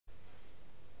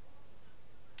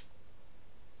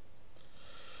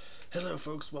Hello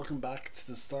folks, welcome back to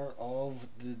the start of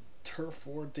the Turf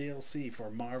War DLC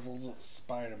for Marvel's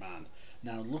Spider-Man.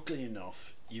 Now luckily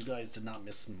enough, you guys did not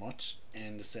miss much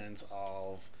in the sense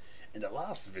of, in the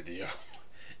last video,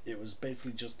 it was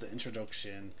basically just the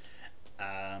introduction.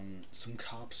 Some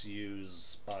cops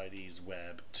use Spidey's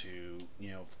web to,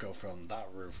 go from that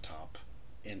rooftop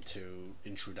in through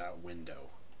that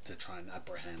window to try and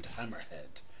apprehend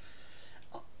Hammerhead.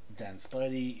 Then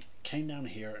Spidey came down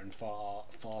here and fought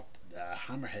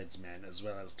Hammerhead's men as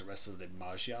well as the rest of the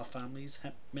Magia family's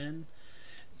men,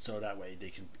 so that way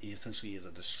he essentially is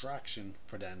a distraction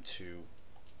for them to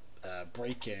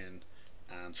break in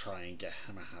and try and get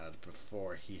Hammerhead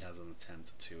before he has an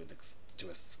attempt to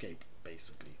escape,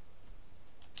 basically.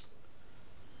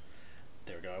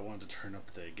 There we go. I wanted to turn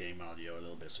up the game audio a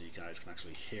little bit so you guys can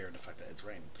actually hear the fact that it's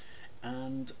raining.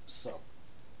 And so,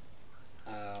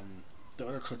 the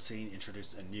other cutscene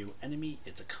introduced a new enemy.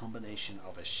 It's a combination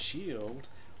of a shield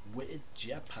with a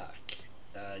jetpack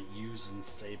using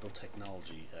Sable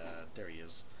technology. There he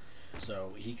is.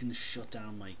 So he can shut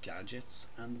down my gadgets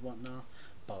and whatnot,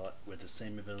 but with the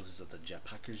same abilities that the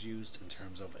jetpackers used in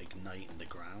terms of igniting the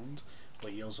ground.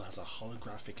 But he also has a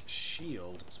holographic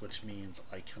shield, which means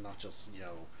I cannot just,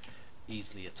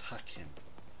 easily attack him.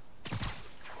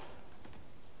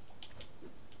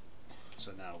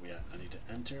 So now I need to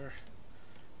enter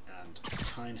and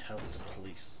try and help the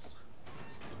police.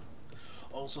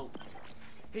 Also,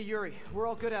 hey Yuri, we're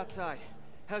all good outside.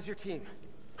 How's your team?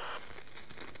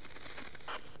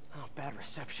 Oh, bad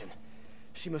reception.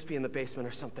 She must be in the basement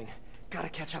or something. Gotta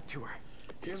catch up to her.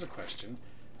 Here's a question.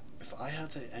 If I had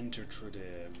to enter through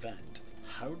the vent,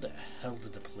 how the hell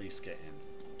did the police get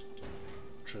in?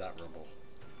 Through that rubble.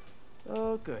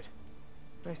 Oh, good.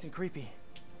 Nice and creepy.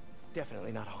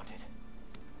 Definitely not haunted.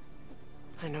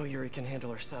 I know Yuri can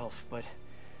handle herself, but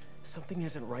something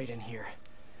isn't right in here.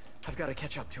 I've got to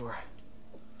catch up to her.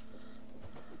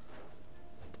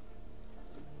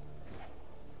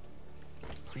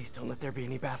 Please don't let there be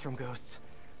any bathroom ghosts.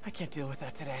 I can't deal with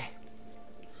that today.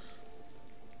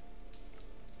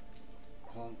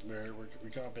 Well, we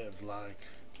got a bit of lag,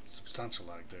 substantial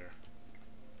lag there.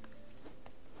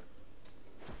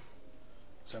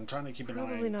 So I'm trying to keep an eye.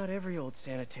 Probably not every old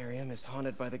sanitarium is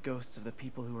haunted by the ghosts of the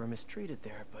people who were mistreated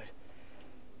there, but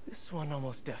this one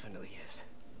almost definitely is.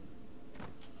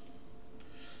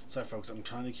 Sorry folks, I'm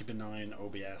trying to keep an eye on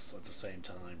OBS at the same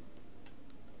time.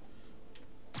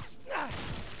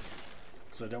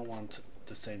 Because I don't want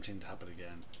the same thing to happen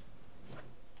again.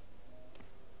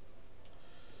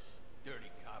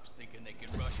 Dirty cops thinking they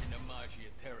can rush into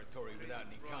Magia territory without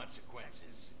any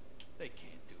consequences. They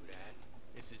can't do that.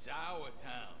 This is our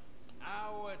town.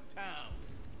 Our town.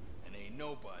 And ain't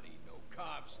nobody, no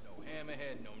cops, no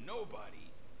Hammerhead, no nobody,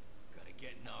 gonna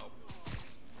get in our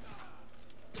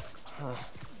way. Huh.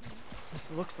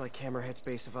 This looks like Hammerhead's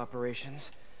base of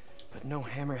operations, but no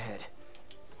Hammerhead,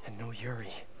 and no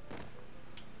Yuri.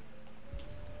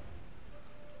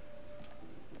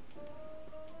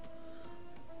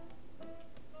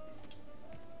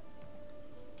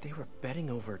 They were betting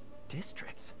over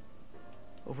districts.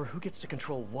 Over who gets to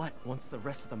control what once the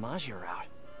rest of the Magia are out.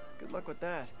 Good luck with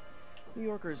that. New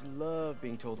Yorkers love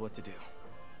being told what to do.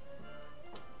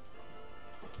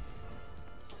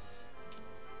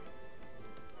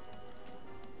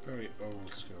 Very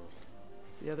old school.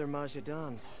 The other Magia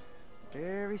Dons.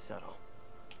 Very subtle.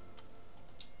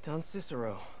 Don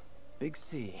Cicero. Big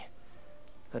C.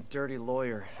 A dirty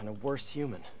lawyer and a worse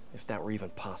human, if that were even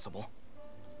possible.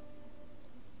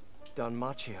 Don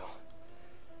Macchio.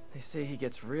 They say he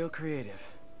gets real creative.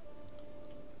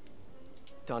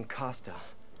 Don Costa.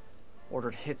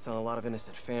 Ordered hits on a lot of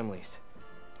innocent families.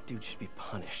 Dude should be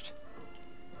punished.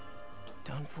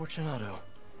 Don Fortunato.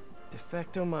 De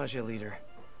facto Magia leader.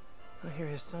 I hear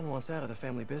his son wants out of the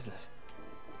family business.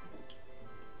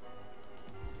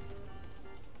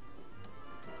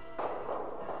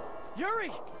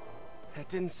 Yuri! That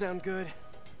didn't sound good.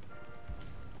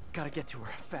 Gotta get to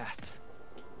her, fast.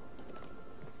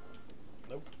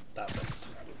 Nope, that went.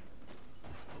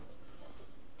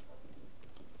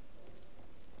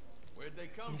 Where'd they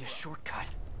come Need a from? shortcut.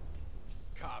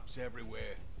 Cops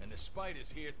everywhere, and the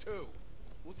spider's here too.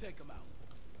 We'll take them out.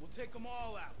 We'll take them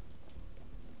all out.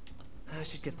 I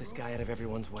should get this guy out of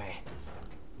everyone's way.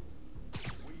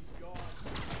 We got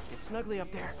Get snugly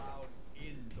up there. allowed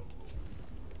in the room.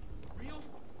 Real?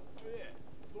 Yeah.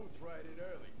 Lou tried it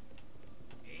early.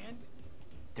 And?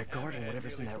 They're guarding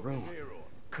whatever's in that room.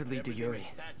 Could lead to Yuri.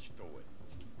 Attached to it.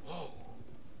 Whoa.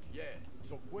 Yeah,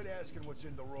 so quit asking what's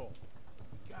in the room.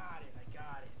 Got it, I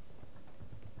got it.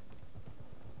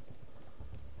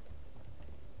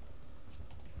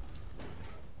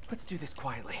 Let's do this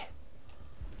quietly.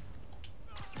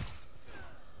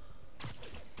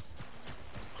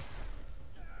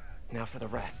 Now for the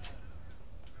rest.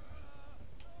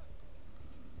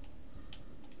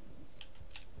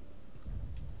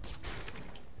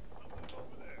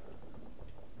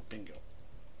 Bingo.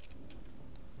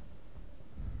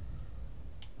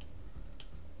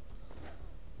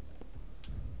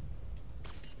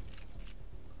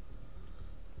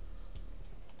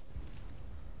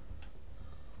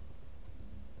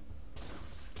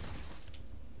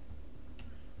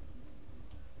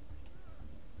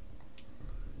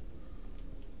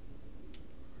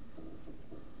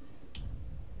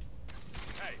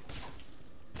 Hey!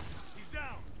 He's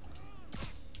down!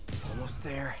 Almost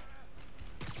there.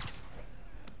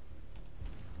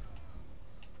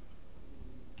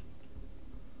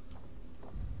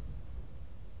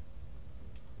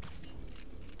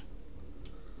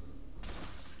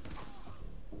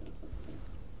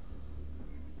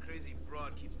 Crazy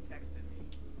broad keeps texting me.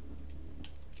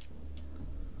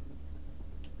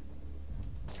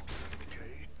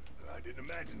 Okay, I didn't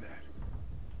imagine that.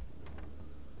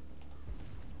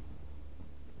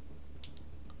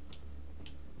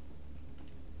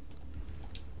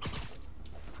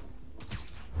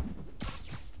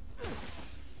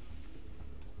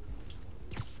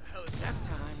 Hell is that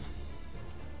time?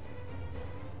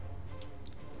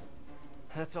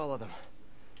 That's all of them.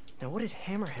 Now what did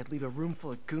Hammerhead leave a room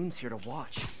full of goons here to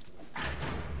watch?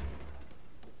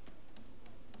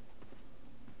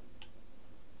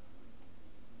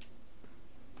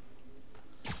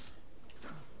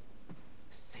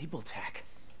 Sabletech?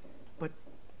 But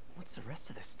what's the rest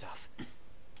of this stuff?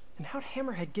 And how'd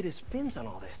Hammerhead get his fins on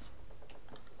all this?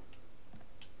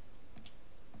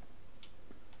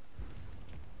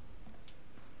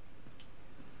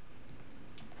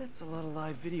 That's a lot of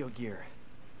live video gear.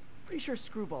 Pretty sure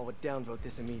Screwball would downvote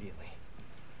this immediately.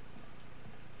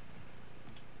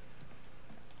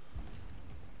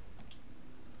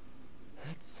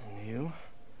 That's new.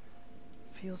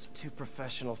 Feels too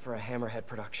professional for a Hammerhead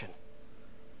production.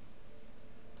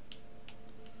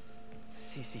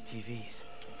 CCTVs.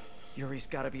 Yuri's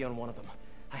gotta be on one of them.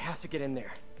 I have to get in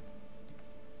there.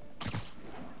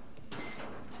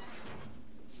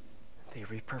 They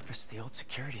repurposed the old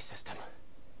security system.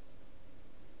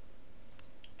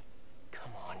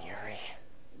 Come on, Yuri.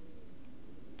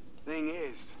 Thing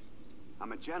is,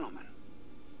 I'm a gentleman.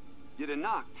 You'd have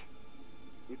knocked.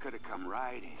 You could have come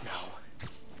right in. No.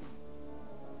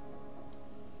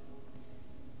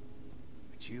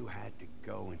 But you had to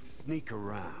go and sneak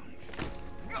around.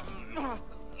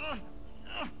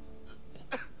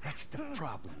 That's the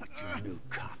problem with you new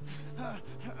cops.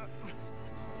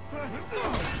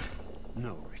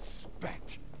 No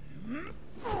respect.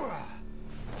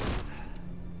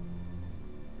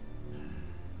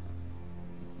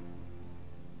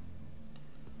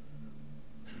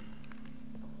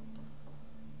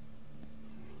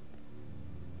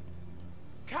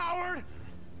 Coward!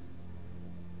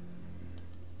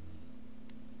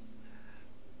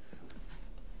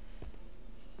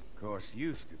 Of course,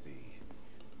 used to be.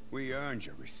 We earned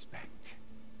your respect.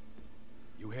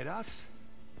 You hit us,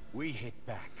 we hit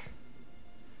back.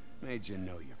 Made you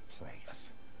know your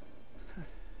place.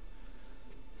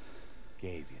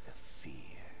 Gave you the fear.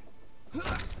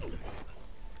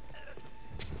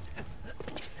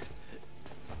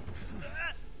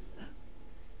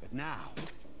 But now...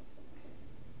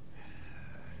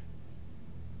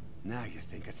 Now you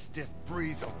think a stiff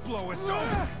breeze will blow us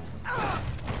over?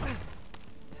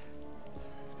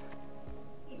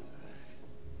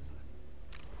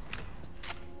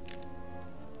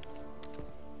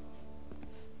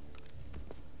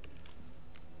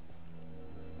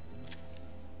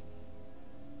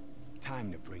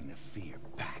 Time to bring the fear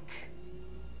back.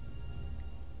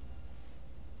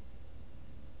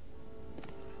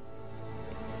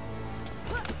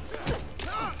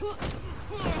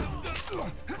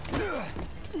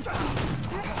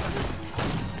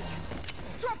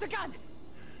 Drop the gun!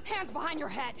 Hands behind your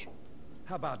head!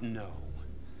 How about no?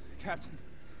 Captain,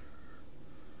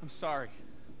 I'm sorry.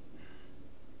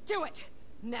 Do it!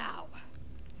 Now!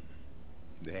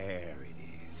 There it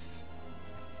is.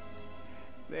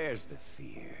 There's the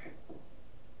fear.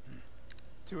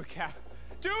 Do it, Cap.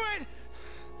 Do it!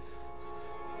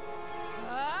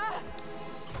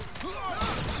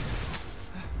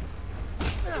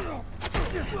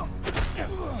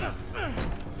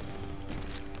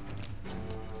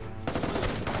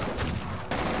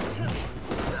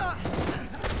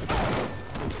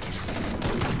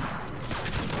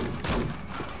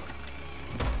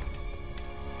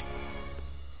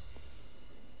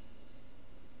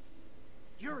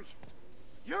 Yuri!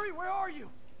 Yuri, where are you?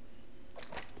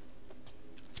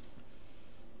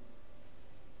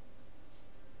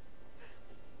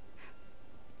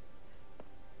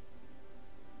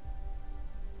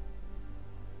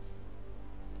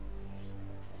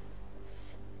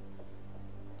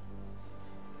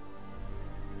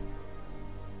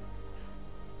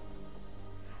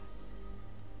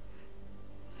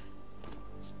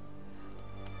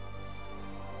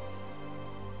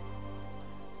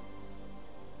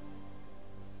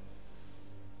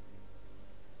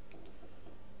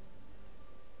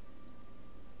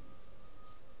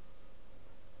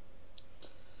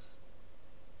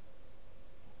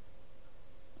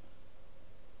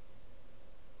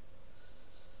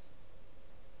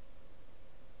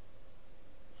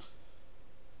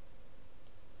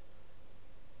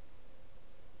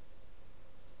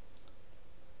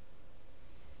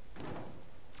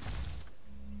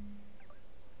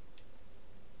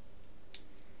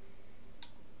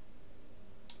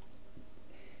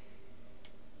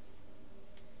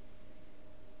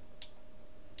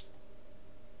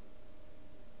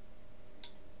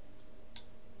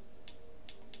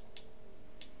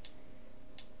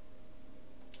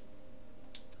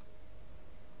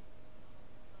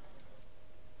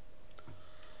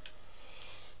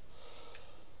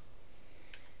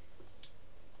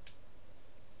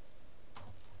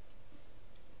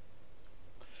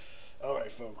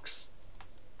 Alright folks,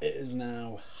 it is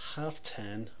now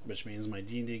 10:30, which means my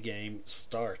D&D game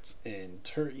starts in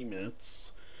 30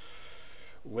 minutes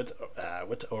with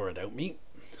or without me.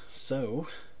 So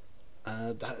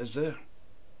that is it.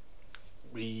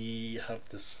 We have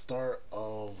the start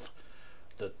of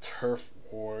the Turf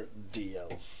War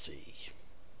DLC,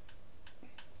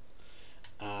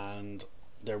 and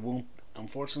there won't,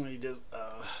 unfortunately,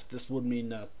 this would mean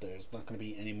that there's not going to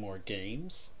be any more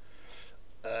games.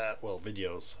 Well,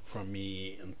 videos from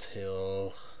me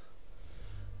until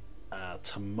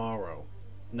tomorrow.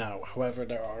 Now, however,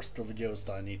 there are still videos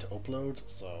that I need to upload,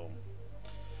 so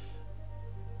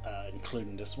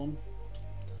including this one.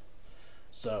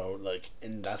 So, like,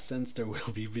 in that sense, there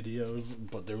will be videos,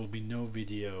 but there will be no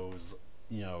videos,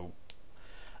 you know,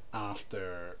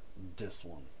 after this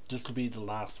one. This will be the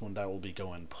last one that will be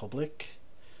going public,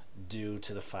 due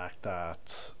to the fact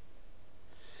that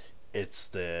it's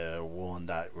the one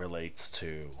that relates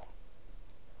to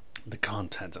the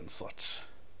content and such.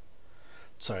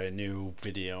 Sorry, a new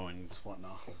video and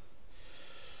whatnot.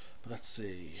 But let's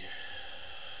see.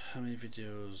 How many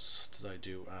videos did I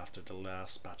do after the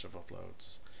last batch of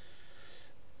uploads?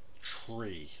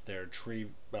 3. There are 3,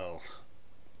 well,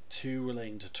 2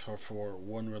 relating to Turf War,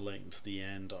 1 relating to the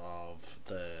end of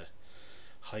the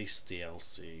Heist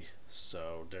DLC.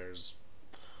 So there's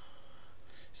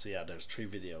yeah, there's 3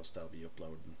 videos that I'll be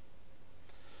uploading.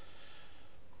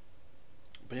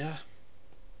 But yeah,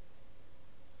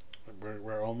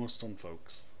 we're almost done,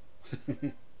 folks.